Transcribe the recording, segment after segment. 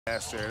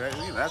That's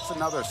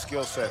another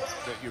skill set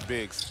that your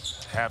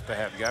bigs have to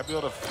have. You got to be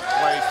able to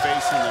play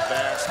facing the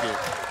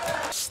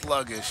basket.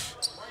 Sluggish.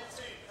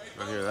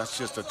 But here, that's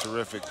just a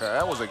terrific pass.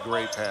 That was a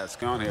great pass.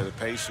 Down here, the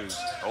Pacers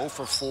 0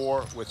 for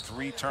 4 with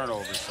 3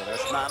 turnovers. So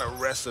that's not a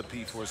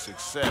recipe for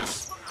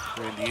success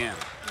for Indiana.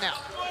 No.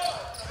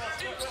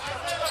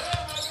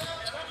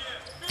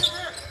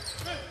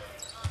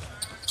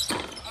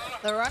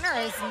 The runner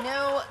is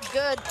no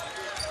good.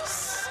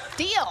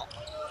 Steal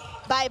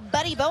by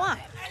Buddy Boeheim.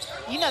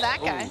 You know that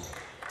guy. Ooh.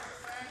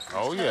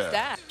 Oh, yeah.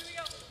 That.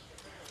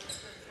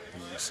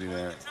 You see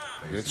that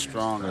good,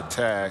 strong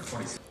attack.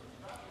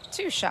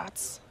 2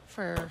 shots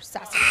for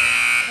Sasser.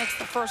 That's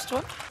the first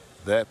one.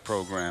 That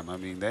program, I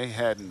mean, they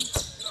hadn't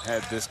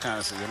had this kind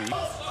of. I mean,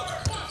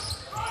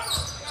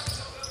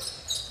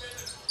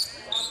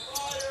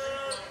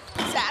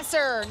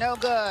 Sasser, no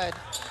good.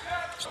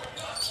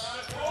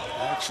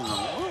 Action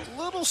a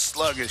little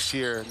sluggish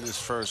here in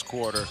this first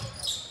quarter.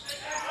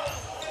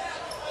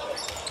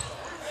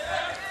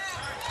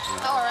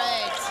 All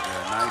right.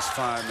 Yeah, nice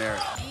find there.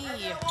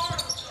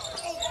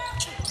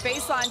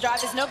 Baseline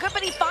drive is no good,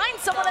 but he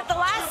finds someone at the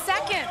last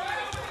second.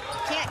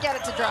 Can't get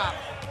it to drop.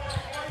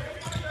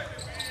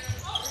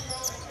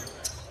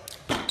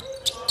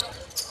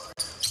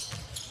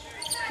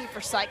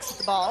 Kiefer Sykes with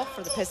the ball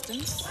for the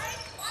Pistons.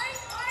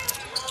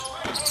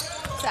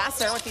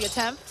 Sasser with the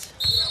attempt.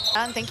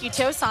 And thank you,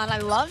 Tosan. I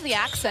love the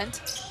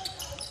accent.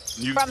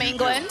 From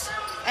England.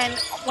 And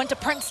went to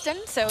Princeton,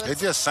 so it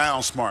just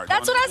sounds smart.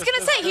 That's what I was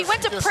gonna say. He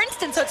went to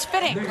Princeton, so it's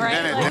fitting,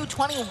 right?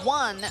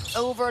 21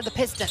 over the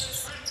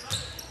Pistons.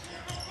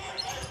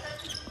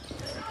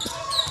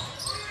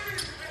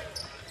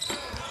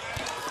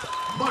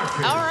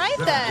 All right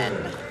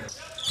then.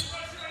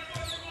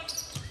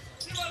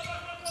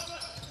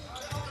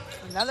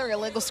 Another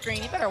illegal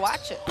screen. You better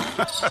watch it.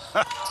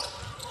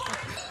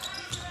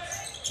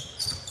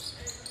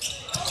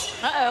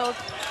 Uh-oh.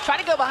 Try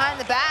to go behind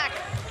the back.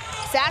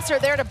 Sasser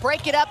there to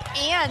break it up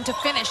and to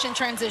finish in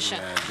transition.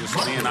 Yeah,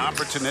 just being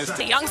opportunistic.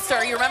 The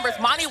youngster, you remember,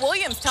 Monty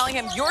Williams telling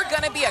him, you're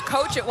going to be a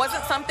coach. It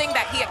wasn't something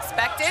that he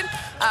expected,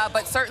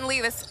 but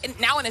certainly this,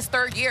 now in his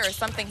 3rd year, is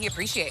something he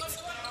appreciates.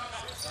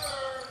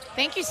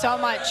 Thank you so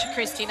much,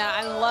 Christina.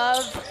 I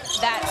love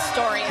that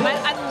story.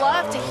 I'd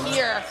love to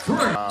hear.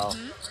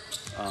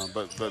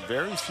 But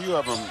very few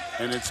of them,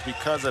 and it's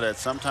because of that.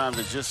 Sometimes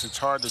it's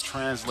hard to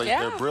translate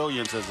their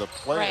brilliance as a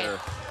player. Right.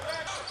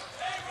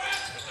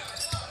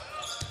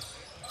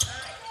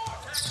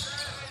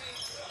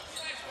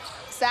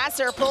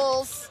 Sasser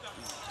pulls.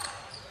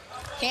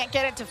 Can't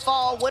get it to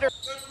fall. Woodard.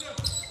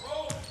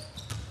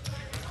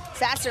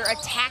 Sasser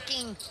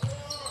attacking.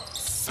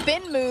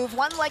 Spin move.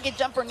 One-legged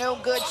jumper, no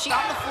good. She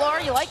on the floor.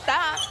 You like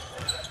that?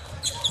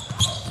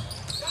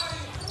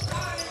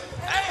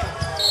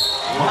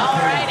 All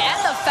right,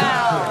 and the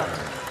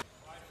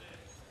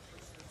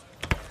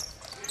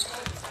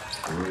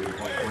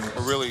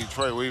foul. Really,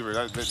 Troy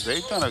Weaver,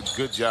 they've done a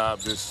good job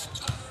this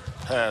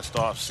past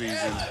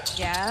offseason.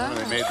 Yeah.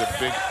 They made the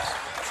big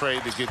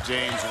trade to get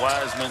James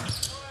Wiseman,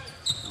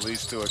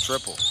 leads to a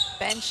triple.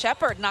 Ben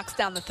Shepherd knocks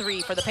down the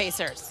 3 for the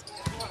Pacers.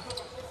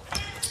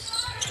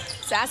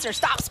 Sasser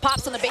stops,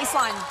 pops on the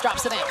baseline,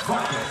 drops it in.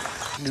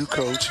 New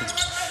coach and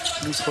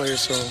new players,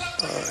 so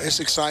it's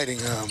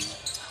exciting.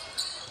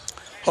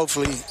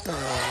 Hopefully,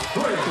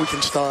 we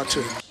can start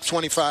to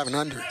 25 and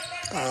under.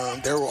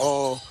 They were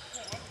all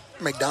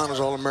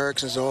McDonald's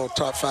All-Americans, all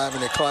top 5 in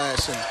their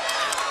class, and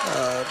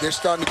they're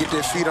starting to get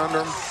their feet under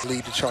them,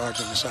 lead the charge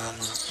on the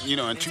sideline. You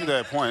know, and to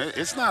that point,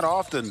 it's not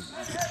often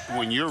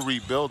when you're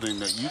rebuilding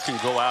that you can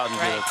go out and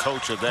get a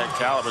coach of that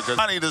caliber, because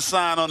I need to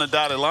sign on the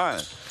dotted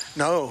line.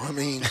 No, I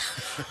mean,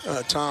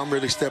 Tom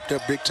really stepped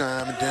up big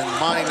time, and then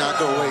Monty not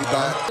go way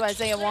back.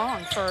 Isaiah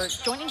Wong for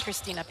joining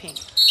Christina Pink.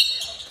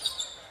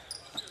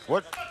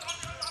 What?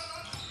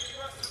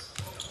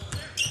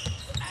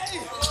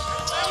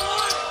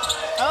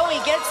 Oh, he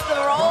gets the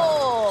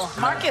roll.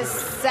 Marcus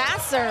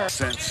Sasser.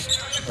 Sense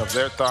of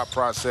their thought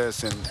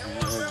process, and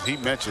he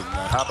mentioned,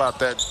 how about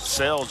that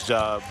sales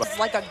job? It's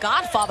like a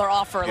Godfather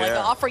offer, like an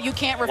offer you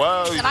can't refuse.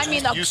 Well, and I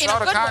mean you saw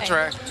the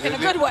contract. In a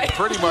good way. It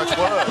pretty much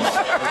was.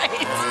 Right.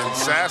 And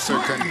Sasser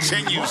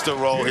continues to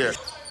roll here.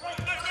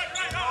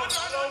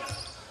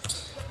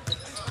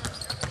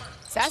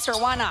 Sasser,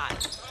 why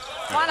not?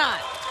 Why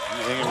not?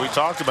 And we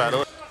talked about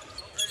it.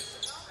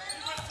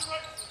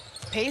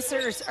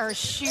 Pacers are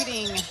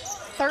shooting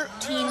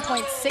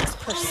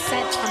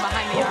 13.6% from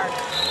behind the arc.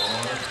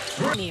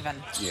 Even.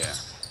 Yeah.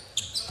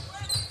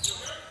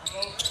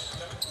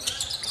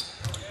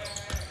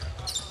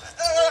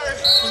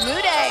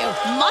 Mude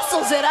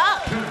muscles it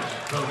up.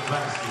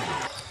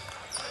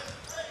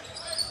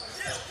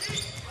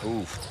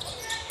 Oof.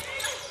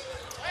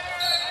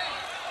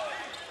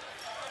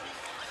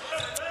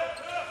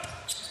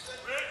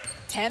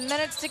 Ten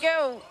minutes to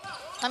go.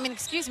 I mean,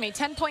 excuse me,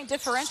 10-point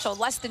differential,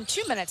 less than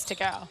 2 minutes to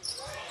go.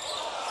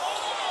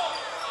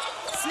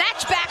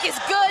 Snatch back is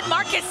good.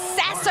 Marcus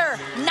Sasser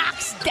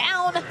knocks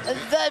down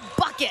the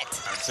bucket.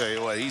 I tell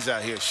you what, he's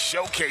out here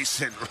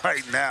showcasing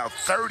right now.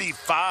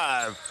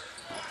 35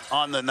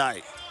 on the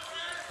night.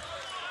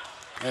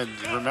 And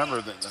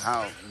remember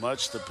how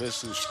much the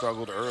Pistons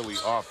struggled early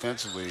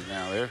offensively.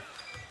 Now they're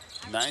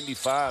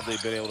 95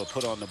 they've been able to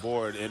put on the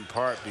board in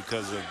part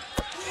because of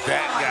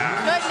that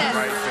guy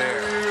right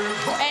there.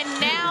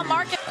 And now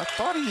Marcus. I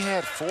thought he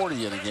had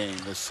 40 in a game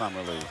this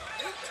summer league.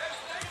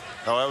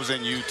 Oh, that was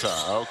in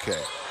Utah.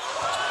 Okay.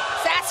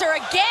 Sasser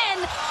again,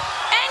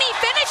 and he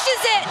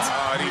finishes it.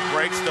 And he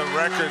breaks the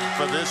record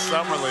for this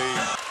summer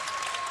league.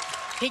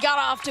 He got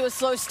off to a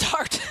slow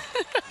start.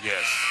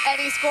 Yes. And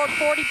he scored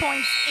 40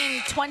 points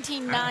in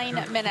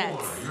 29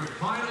 minutes. Your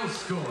final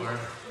score.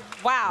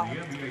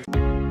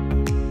 Wow.